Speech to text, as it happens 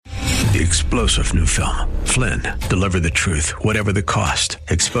The explosive new film, Flynn, deliver the truth, whatever the cost,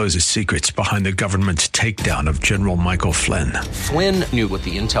 exposes secrets behind the government's takedown of General Michael Flynn. Flynn knew what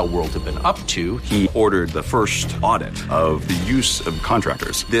the intel world had been up to. He ordered the first audit of the use of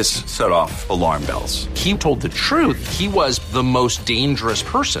contractors. This set off alarm bells. He told the truth. He was the most dangerous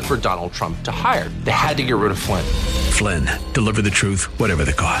person for Donald Trump to hire. They had to get rid of Flynn. Flynn, deliver the truth, whatever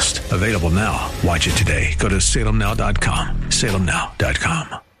the cost. Available now. Watch it today. Go to salemnow.com.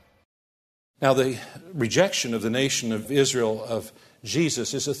 salemnow.com. Now, the rejection of the nation of Israel of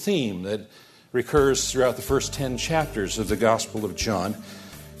Jesus is a theme that recurs throughout the first 10 chapters of the Gospel of John.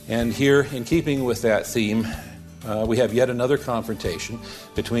 And here, in keeping with that theme, we have yet another confrontation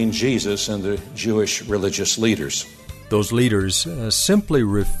between Jesus and the Jewish religious leaders. Those leaders simply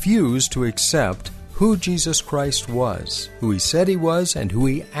refused to accept who Jesus Christ was, who he said he was, and who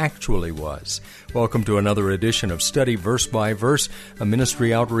he actually was. Welcome to another edition of Study Verse by Verse, a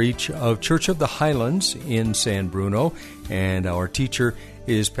ministry outreach of Church of the Highlands in San Bruno, and our teacher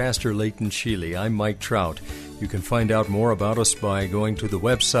is Pastor Leighton Sheely. I'm Mike Trout. You can find out more about us by going to the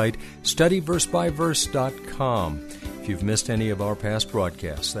website studyversebyverse.com. If you've missed any of our past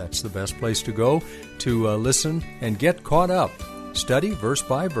broadcasts, that's the best place to go to listen and get caught up.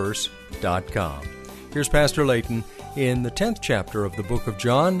 studyversebyverse.com. Here's Pastor Leighton in the 10th chapter of the book of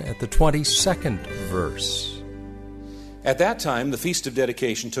John at the 22nd verse. At that time, the Feast of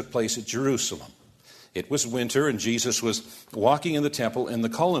Dedication took place at Jerusalem. It was winter, and Jesus was walking in the temple in the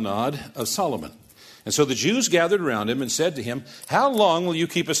colonnade of Solomon. And so the Jews gathered around him and said to him, "How long will you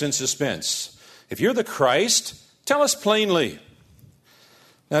keep us in suspense? If you're the Christ, tell us plainly."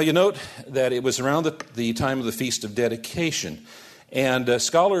 Now you note that it was around the time of the Feast of Dedication. And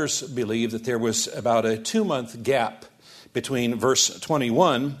scholars believe that there was about a 2-month gap between verse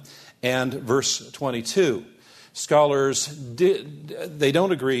 21 and verse 22. Scholars, they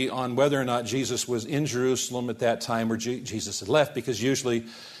don't agree on whether or not Jesus was in Jerusalem at that time or Jesus had left, because usually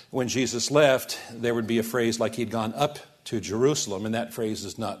when Jesus left, there would be a phrase like he'd gone up to Jerusalem, and that phrase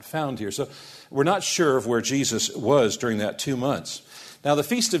is not found here. So we're not sure of where Jesus was during that 2 months. Now, the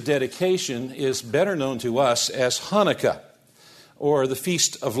Feast of Dedication is better known to us as Hanukkah, or the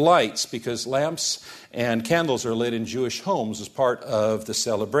Feast of Lights, because lamps and candles are lit in Jewish homes as part of the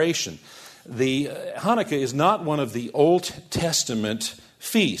celebration. The Hanukkah is not one of the Old Testament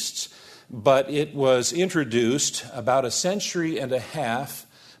feasts, but it was introduced about a century and a half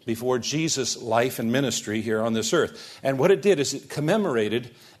before Jesus' life and ministry here on this earth. And what it did is it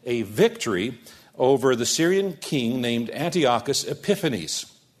commemorated a victory over the Syrian king named Antiochus Epiphanes.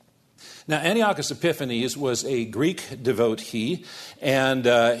 Now, Antiochus Epiphanes was a Greek devotee, and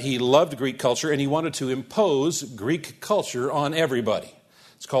he loved Greek culture, and he wanted to impose Greek culture on everybody.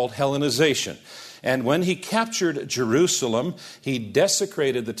 It's called Hellenization. And when he captured Jerusalem, he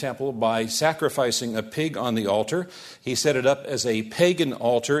desecrated the temple by sacrificing a pig on the altar. He set it up as a pagan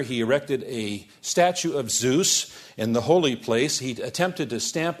altar. He erected a statue of Zeus in the holy place. He attempted to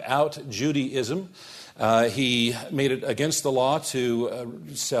stamp out Judaism. He made it against the law to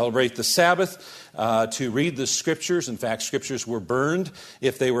celebrate the Sabbath, to read the Scriptures. In fact, Scriptures were burned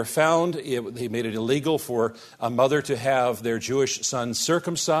if they were found. He made it illegal for a mother to have their Jewish son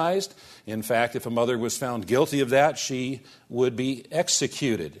circumcised. In fact, if a mother was found guilty of that, she would be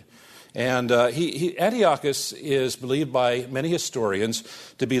executed. And Antiochus is believed by many historians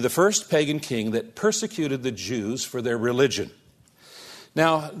to be the first pagan king that persecuted the Jews for their religion.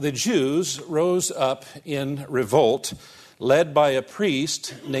 Now, the Jews rose up in revolt, led by a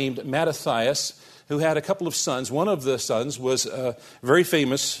priest named Mattathias, who had a couple of sons. One of the sons was a very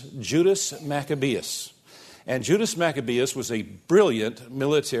famous Judas Maccabeus. And Judas Maccabeus was a brilliant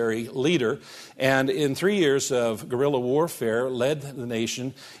military leader, and in 3 years of guerrilla warfare, led the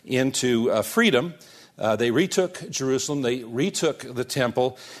nation into freedom. They retook Jerusalem, they retook the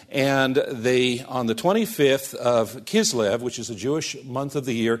temple, and they, on the 25th of Kislev, which is a Jewish month of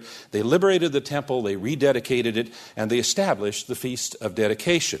the year, they liberated the temple, they rededicated it, and they established the Feast of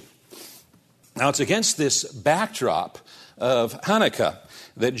Dedication. Now, it's against this backdrop of Hanukkah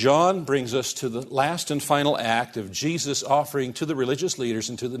that John brings us to the last and final act of Jesus offering to the religious leaders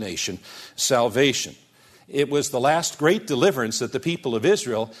and to the nation salvation. It was the last great deliverance that the people of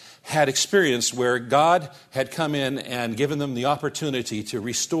Israel had experienced, where God had come in and given them the opportunity to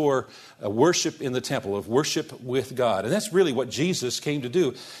restore worship in the temple, of worship with God. And that's really what Jesus came to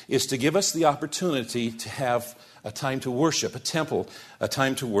do, is to give us the opportunity to have a time to worship, a temple, a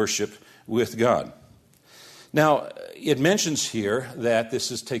time to worship with God. Now, it mentions here that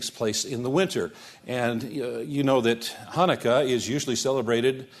this takes place in the winter. And you know that Hanukkah is usually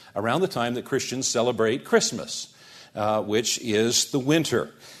celebrated around the time that Christians celebrate Christmas, which is the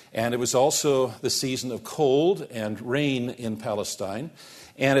winter. And it was also the season of cold and rain in Palestine.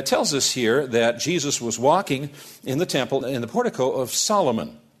 And it tells us here that Jesus was walking in the temple in the portico of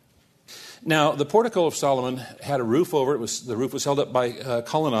Solomon. Now, the portico of Solomon had a roof over it. The roof was held up by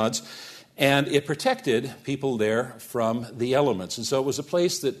colonnades, and it protected people there from the elements. And so it was a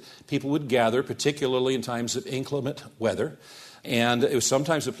place that people would gather, particularly in times of inclement weather. And it was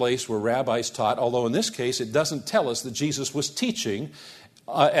sometimes a place where rabbis taught, although in this case it doesn't tell us that Jesus was teaching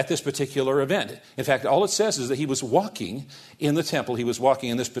at this particular event. In fact, all it says is that he was walking in the temple. He was walking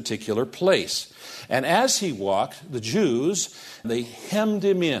in this particular place. And as he walked, the Jews, they hemmed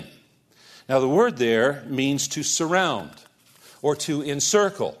him in. Now, the word there means to surround or to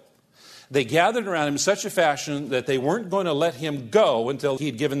encircle. They gathered around him in such a fashion that they weren't going to let him go until he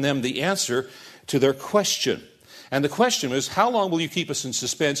had given them the answer to their question. And the question was, how long will you keep us in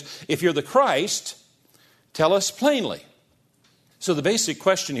suspense? If you're the Christ, tell us plainly. So the basic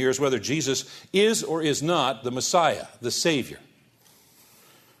question here is whether Jesus is or is not the Messiah, the Savior.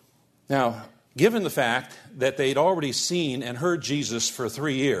 Now, given the fact that they'd already seen and heard Jesus for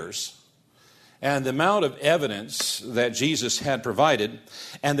 3 years, and the amount of evidence that Jesus had provided,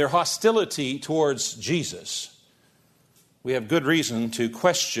 and their hostility towards Jesus, we have good reason to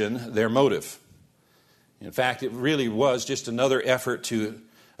question their motive. In fact, it really was just another effort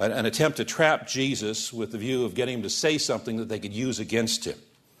an attempt to trap Jesus with the view of getting him to say something that they could use against him.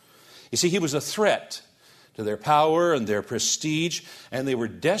 You see, he was a threat to their power and their prestige, and they were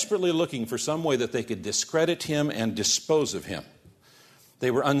desperately looking for some way that they could discredit him and dispose of him.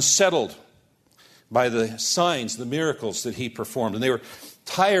 They were unsettled by the signs, the miracles that he performed, and they were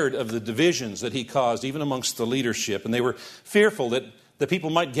tired of the divisions that he caused, even amongst the leadership, and they were fearful that the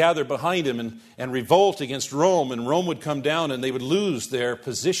people might gather behind him and revolt against Rome, and Rome would come down and they would lose their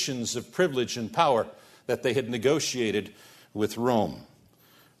positions of privilege and power that they had negotiated with Rome.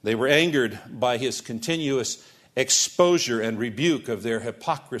 They were angered by his continuous exposure and rebuke of their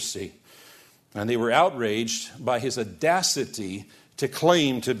hypocrisy, and they were outraged by his audacity to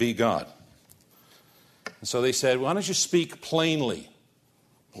claim to be God. And so they said, why don't you speak plainly?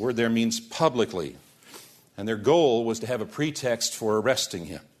 The word there means publicly. And their goal was to have a pretext for arresting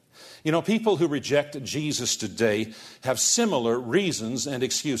him. You know, people who reject Jesus today have similar reasons and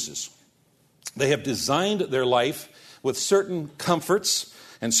excuses. They have designed their life with certain comforts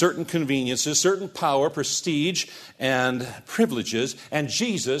and certain conveniences, certain power, prestige, and privileges, and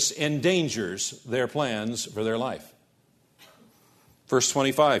Jesus endangers their plans for their life. Verse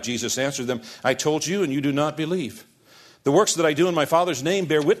 25, Jesus answered them, I told you, and you do not believe. The works that I do in my Father's name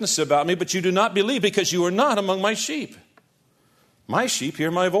bear witness about me, but you do not believe because you are not among my sheep. My sheep hear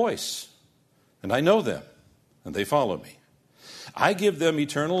my voice, and I know them, and they follow me. I give them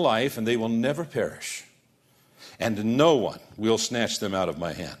eternal life, and they will never perish, and no one will snatch them out of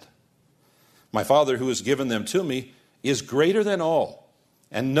my hand. My Father who has given them to me is greater than all,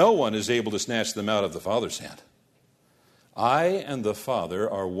 and no one is able to snatch them out of the Father's hand. I and the Father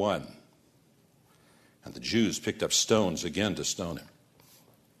are one. And the Jews picked up stones again to stone him.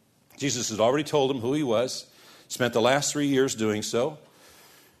 Jesus had already told them who he was, spent the last 3 years doing so.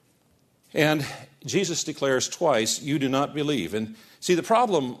 And Jesus declares twice, you do not believe. And see, the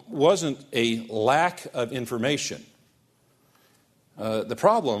problem wasn't a lack of information. The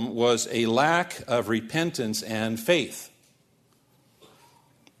problem was a lack of repentance and faith.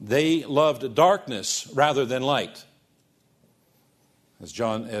 They loved darkness rather than light.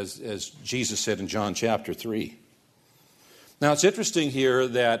 As Jesus said in John chapter 3. Now, it's interesting here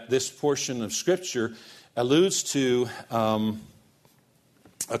that this portion of Scripture alludes to a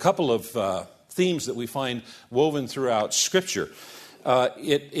couple of themes that we find woven throughout Scripture.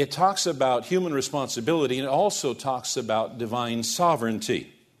 It talks about human responsibility, and it also talks about divine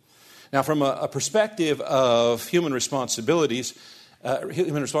sovereignty. Now, from a perspective of human responsibility,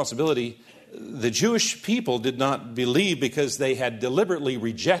 the Jewish people did not believe because they had deliberately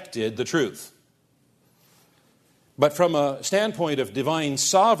rejected the truth. But from a standpoint of divine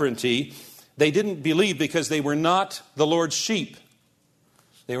sovereignty, they didn't believe because they were not the Lord's sheep.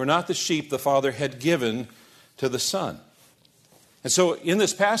 They were not the sheep the Father had given to the Son. And so in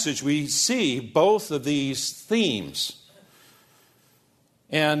this passage, we see both of these themes.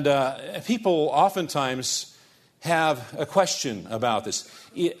 And people oftentimes have a question about this.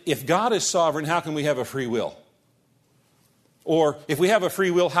 If God is sovereign, how can we have a free will? Or if we have a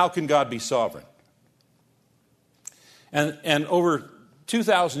free will, how can God be sovereign? And over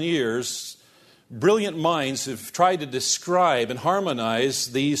 2,000 years, brilliant minds have tried to describe and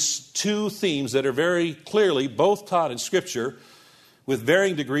harmonize these two themes that are very clearly both taught in Scripture with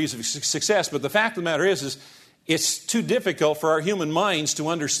varying degrees of success. But the fact of the matter is it's too difficult for our human minds to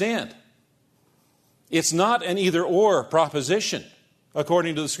understand. It's not an either-or proposition,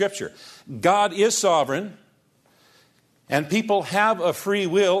 according to the Scripture. God is sovereign, and people have a free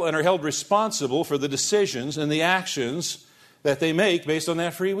will and are held responsible for the decisions and the actions that they make based on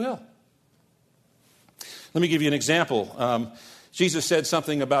that free will. Let me give you an example. Jesus said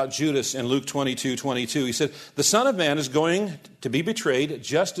something about Judas in Luke 22:22. He said, "The Son of Man is going to be betrayed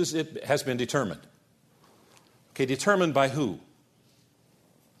just as it has been determined." Okay, determined by who?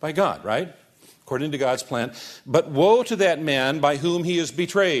 By God, right? According to God's plan. "But woe to that man by whom he is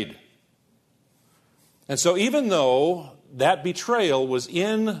betrayed." And so even though that betrayal was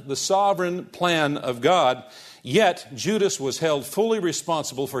in the sovereign plan of God, yet Judas was held fully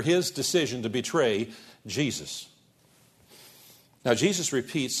responsible for his decision to betray Jesus. Now, Jesus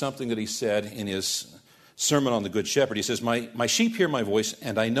repeats something that he said in his sermon on the Good Shepherd. He says, my sheep hear my voice,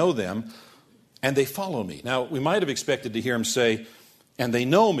 and I know them, and they follow me. Now, we might have expected to hear him say, and they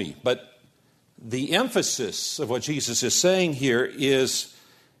know me, but the emphasis of what Jesus is saying here is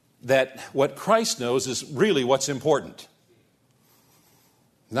that what Christ knows is really what's important.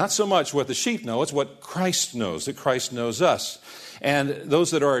 Not so much what the sheep know, it's what Christ knows, that Christ knows us. And those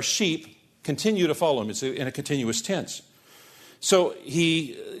that are sheep continue to follow him. It's in a continuous tense. So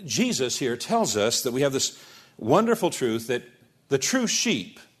Jesus here tells us that we have this wonderful truth that the true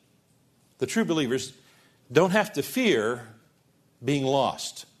sheep, the true believers, don't have to fear being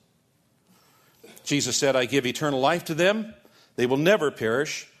lost. Jesus said, "I give eternal life to them. They will never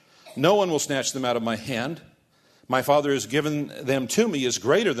perish. No one will snatch them out of my hand. My Father has given them to me is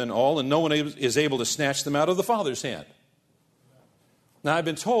greater than all, and no one is able to snatch them out of the Father's hand." Now, I've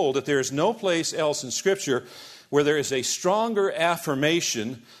been told that there is no place else in Scripture where there is a stronger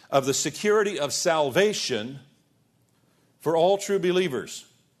affirmation of the security of salvation for all true believers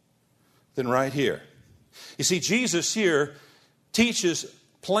than right here. You see, Jesus here teaches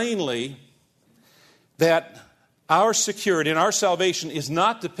plainly that our security and our salvation is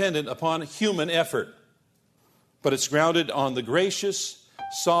not dependent upon human effort, but it's grounded on the gracious,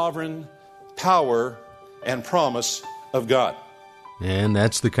 sovereign power and promise of God. And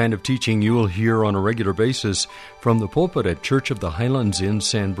that's the kind of teaching you will hear on a regular basis from the pulpit at Church of the Highlands in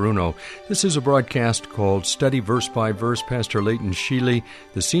San Bruno. This is a broadcast called Study Verse by Verse. Pastor Leighton Sheely,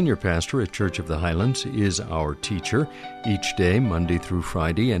 the senior pastor at Church of the Highlands, is our teacher each day, Monday through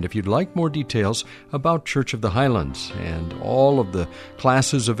Friday. And if you'd like more details about Church of the Highlands and all of the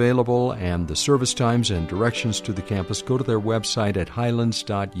classes available and the service times and directions to the campus, go to their website at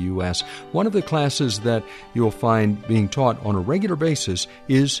highlands.us. One of the classes that you'll find being taught on a regular basis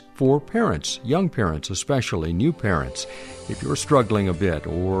is for parents, young parents especially, new parents. If you're struggling a bit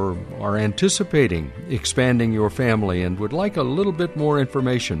or are anticipating expanding your family and would like a little bit more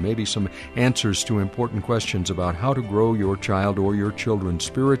information, maybe some answers to important questions about how to grow your child or your children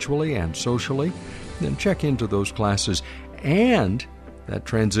spiritually and socially, then check into those classes. And that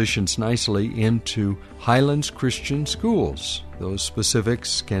transitions nicely into Highlands Christian Schools. Those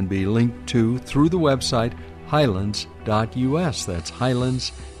specifics can be linked to through the website highlands.us. That's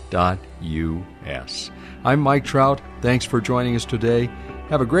highlands.us. I'm Mike Trout. Thanks for joining us today.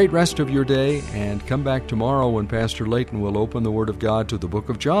 Have a great rest of your day, and come back tomorrow when Pastor Leighton will open the Word of God to the book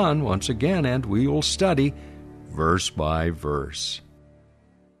of John once again, and we will study verse by verse.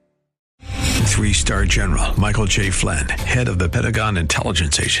 3-star General Michael J. Flynn, head of the Pentagon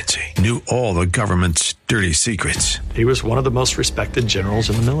Intelligence Agency, knew all the government's dirty secrets. He was one of the most respected generals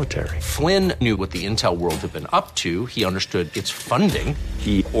in the military. Flynn knew what the intel world had been up to. He understood its funding.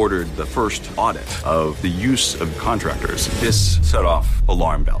 He ordered the first audit of the use of contractors. This set off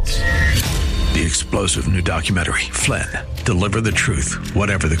alarm bells. The explosive new documentary, Flynn, Deliver the Truth,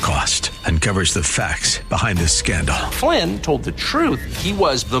 Whatever the Cost, uncovers the facts behind this scandal. Flynn told the truth. He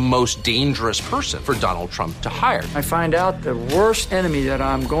was the most dangerous person for Donald Trump to hire. I find out the worst enemy that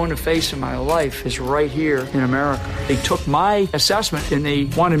I'm going to face in my life is right here in America. They took my assessment and they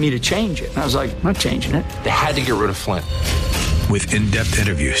wanted me to change it. And I was like, I'm not changing it. They had to get rid of Flynn. With in-depth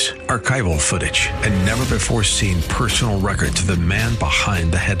interviews, archival footage, and never-before-seen personal records of the man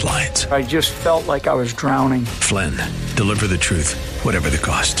behind the headlines. I just felt like I was drowning. Flynn, Deliver the Truth, Whatever the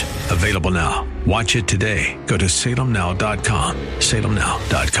Cost. Available now. Watch it today. Go to salemnow.com.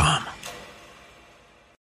 salemnow.com.